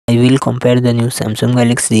will compare the new Samsung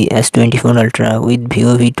Galaxy S24 Ultra with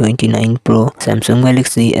Vivo V29 Pro. Samsung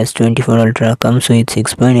Galaxy S24 Ultra comes with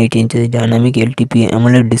 6.8 inches dynamic LTP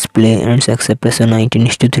AMOLED display and success ratio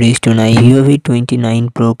 19:3:9. Vivo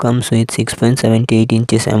V29 Pro comes with 6.78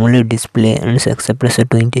 inches AMOLED display and success ratio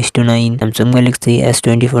 20:9. Samsung Galaxy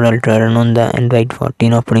S24 Ultra run on the Android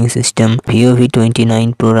 14 operating system. Vivo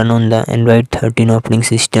V29 Pro run on the Android 13 operating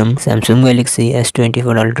system. Samsung Galaxy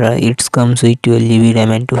S24 Ultra it comes with 12GB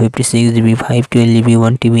RAM and 256GB 512GB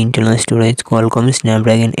 1TB internal storage. Qualcomm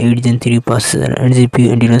Snapdragon 8 Gen 3 processor and GPU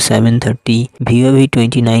Adreno 730. Vivo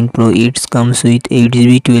V29 Pro it comes with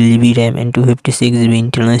 8GB 12GB RAM and 256GB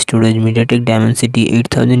internal storage. MediaTek Dimensity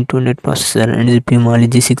 8200 processor and GPU Mali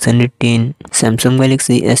G610. Samsung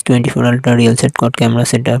Galaxy S24 Ultra real set quad camera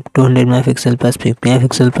setup 200MP plus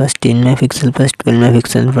 50MP plus 10MP plus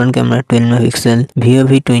 12MP front camera 12MP. Vivo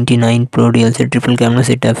V29 Pro real set triple camera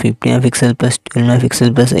setup 50MP plus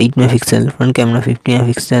 12MP plus 8MP front camera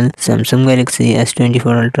 50MP. Samsung Galaxy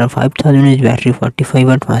S24 Ultra 5000 mAh battery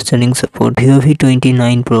 45W fast charging support. Vivo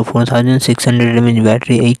V29 Pro 4600 mAh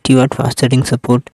battery 80W fast charging support.